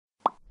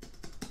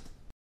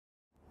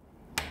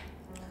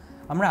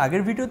আমরা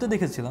আগের ভিডিওতে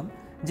দেখেছিলাম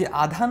যে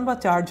আধান বা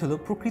চার্জ হলো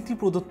প্রকৃতি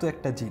প্রদত্ত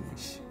একটা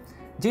জিনিস,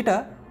 যেটা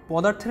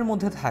পদার্থের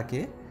মধ্যে থাকে।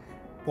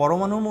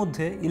 পরমাণুর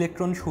মধ্যে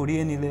ইলেকট্রন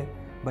সরিয়ে নিলে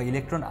বা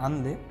ইলেকট্রন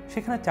আনলে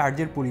সেখানে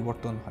চার্জের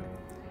পরিবর্তন হয়।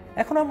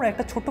 এখন আমরা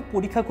একটা ছোট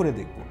পরীক্ষা করে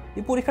দেখব।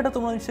 এই পরীক্ষাটা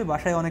তোমরা নিশ্চয়ই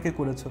বাসায় অনেকে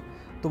করেছো।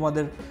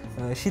 তোমাদের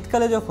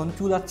শীতকালে যখন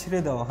চুল আঁচড়ে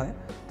দেওয়া হয়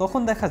তখন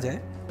দেখা যায়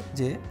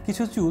যে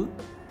কিছু চুল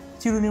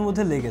চিরুনির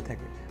মধ্যে লেগে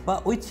থাকে, বা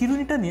ওই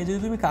চিরুনিটা নিয়ে যদি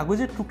তুমি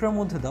কাগজের টুকরার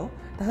মধ্যে দাও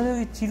তাহলে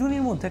ওই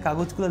চিরুনির মধ্যে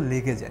কাগজগুলো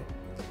লেগে যায়।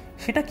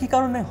 সেটা কি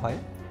কারণে হয়?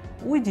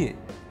 ওই যে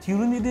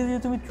চিরুনি দিয়ে যে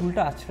তুমি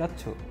চুলটা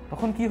আঁচড়াচ্ছ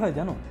তখন কি হয়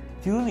জানো?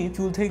 চিরুনি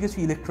চুল থেকে কিছু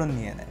ইলেকট্রন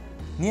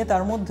নিয়ে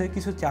তার মধ্যে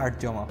কিছু চার্জ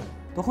জমা হয়,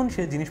 তখন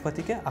সে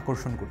জিনিসপাতিকে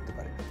আকর্ষণ করতে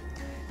পারে।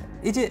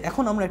 এই যে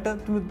এখন আমরা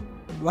তুমি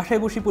বাসায়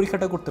বসে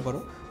পরীক্ষাটা করতে পারো।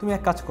 তুমি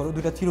এক কাজ করো,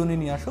 দুইটা চিরুনি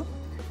নিয়ে আসো,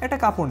 একটা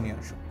কাপড় নিয়ে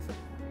আসো।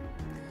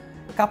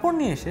 কাপড়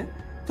নিয়ে এসে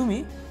তুমি,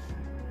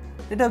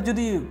 এটা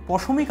যদি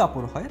পশমি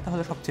কাপড় হয়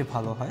তাহলে সবচেয়ে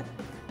ভালো হয়,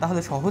 তাহলে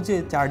সহজে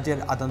চার্জের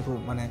আদান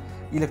মানে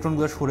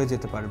ইলেকট্রনগুলো সরে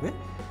যেতে পারবে।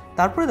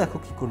 তারপরে দেখো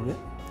কি করবে,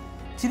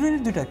 চিরুনি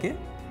দুটাকে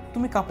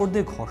তুমি কাপড়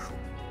দিয়ে ঘষো,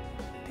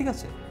 ঠিক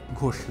আছে?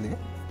 ঘষলে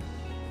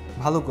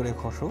ভালো করে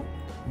ঘষো,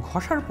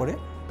 ঘষার পরে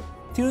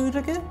চিরুনি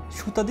দুটাকে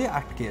সুতা দিয়ে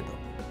আটকিয়ে দাও।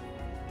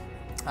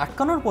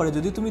 আটকানোর পরে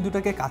যদি তুমি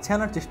দুটাকে কাছে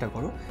আনার চেষ্টা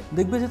করো,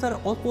 দেখবে যে তার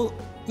অল্প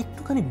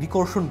একটুখানি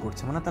বিকর্ষণ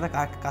করছে, মানে তারা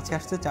কাছে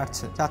আসতে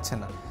চাচ্ছে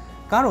না।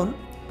 কারণ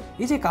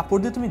এই যে কাপড়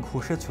দিয়ে তুমি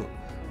ঘষেছো,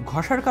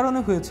 ঘষার কারণে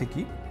হয়েছে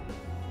কি,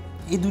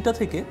 এই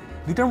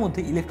দুইটার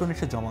মধ্যে ইলেকট্রন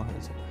এসে জমা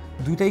হয়েছে।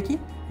 দুইটাই কি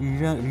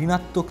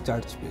ঋণাত্মক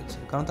চার্জ পেয়েছে,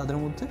 কারণ তাদের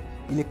মধ্যে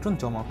ইলেকট্রন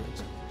জমা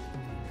হয়েছে।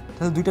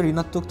 তাহলে দুইটা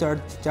ঋণাত্মক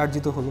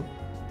চার্জিত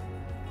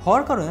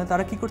হওয়ার কারণে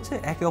তারা কি করছে,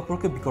 একে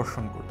অপরকে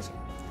বিকর্ষণ করছে।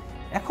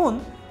 এখন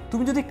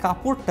তুমি যদি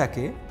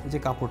কাপড়টাকে, যে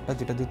কাপড়টা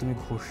যেটা দিয়ে তুমি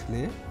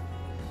ঘষলে,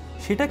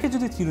 সেটাকে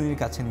যদি চিরুনির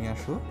কাছে নিয়ে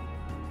আসো,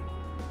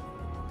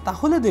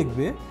 তাহলে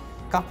দেখবে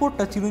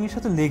কাপড়টা চিরুনির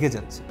সাথে লেগে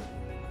যাচ্ছে,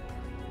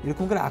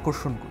 এরকম করে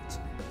আকর্ষণ করছে।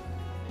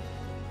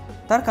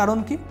 তার কারণ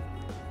কি?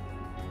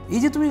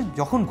 এই যে তুমি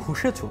যখন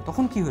ঘষেছো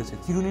তখন কি হয়েছে,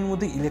 চিরুনির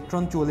মধ্যে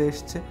ইলেকট্রন চলে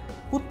এসছে।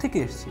 কোত্থেকে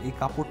এসছে? এই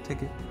কাপড়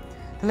থেকে।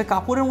 তাহলে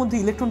কাপড়ের মধ্যে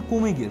ইলেকট্রন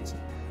কমে গিয়েছে।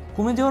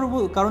 কমে যাওয়ার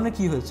কারণে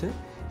কি হয়েছে,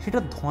 সেটা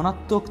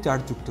ধনাত্মক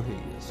চার্জযুক্ত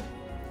হয়ে গিয়েছে।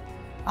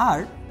 আর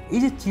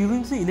এই যে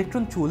চিরুনিতে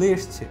ইলেকট্রন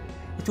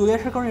চলে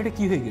আসার কারণে এটা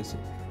কি হয়ে গেছে,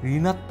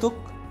 ঋণাত্মক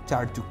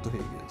চার্জযুক্ত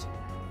হয়ে গিয়েছে।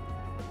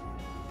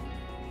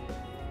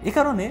 এ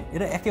কারণে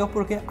এরা একে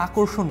অপরকে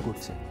আকর্ষণ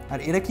করছে, আর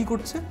এরা কি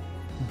করছে,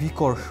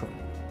 বিকর্ষণ।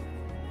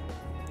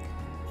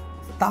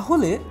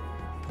 তাহলে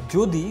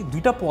যদি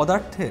দুইটা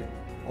পদার্থের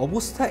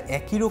অবস্থা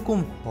একই রকম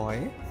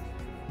হয়,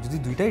 যদি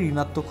দুইটাই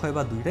ঋণাত্মক হয়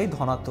বা দুইটাই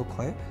ধনাত্মক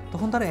হয়,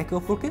 তখন তারা একে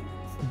অপরকে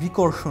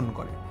বিকর্ষণ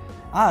করে।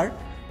 আর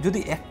যদি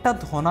একটা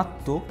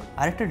ধনাত্মক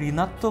আর একটা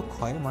ঋণাত্মক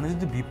হয়, মানে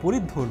যদি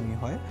বিপরীত ধর্মী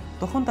হয়,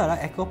 তখন তারা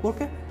একে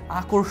অপরকে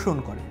আকর্ষণ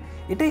করে।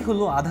 এটাই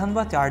হলো আধান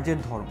বা চার্জের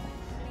ধর্ম।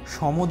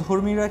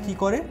 সমধর্মীরা কি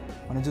করে,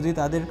 মানে যদি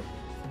তাদের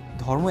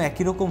ধর্ম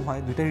একই রকম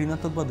হয়, দুইটাই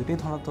ঋণাত্মক বা দুইটাই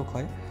ধনাত্মক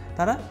হয়,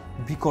 তারা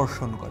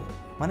বিকর্ষণ করে,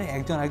 মানে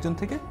একজন আরেকজন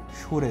থেকে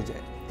সরে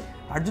যায়।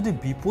 আর যদি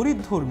বিপরীত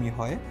ধর্মী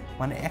হয়,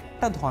 মানে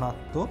একটা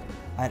ধনাত্মক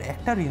আর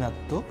একটা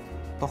ঋণাত্মক,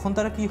 তখন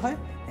তারা কি হয়,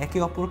 একে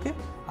অপরকে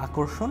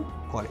আকর্ষণ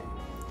করে।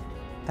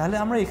 তাহলে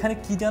আমরা এখানে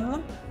কি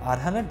জানলাম?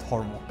 আধানের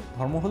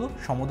ধর্ম হলো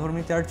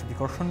সমধর্মী চার্জ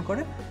বিকর্ষণ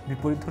করে,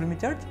 বিপরীত ধর্মী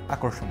চার্জ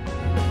আকর্ষণ করে।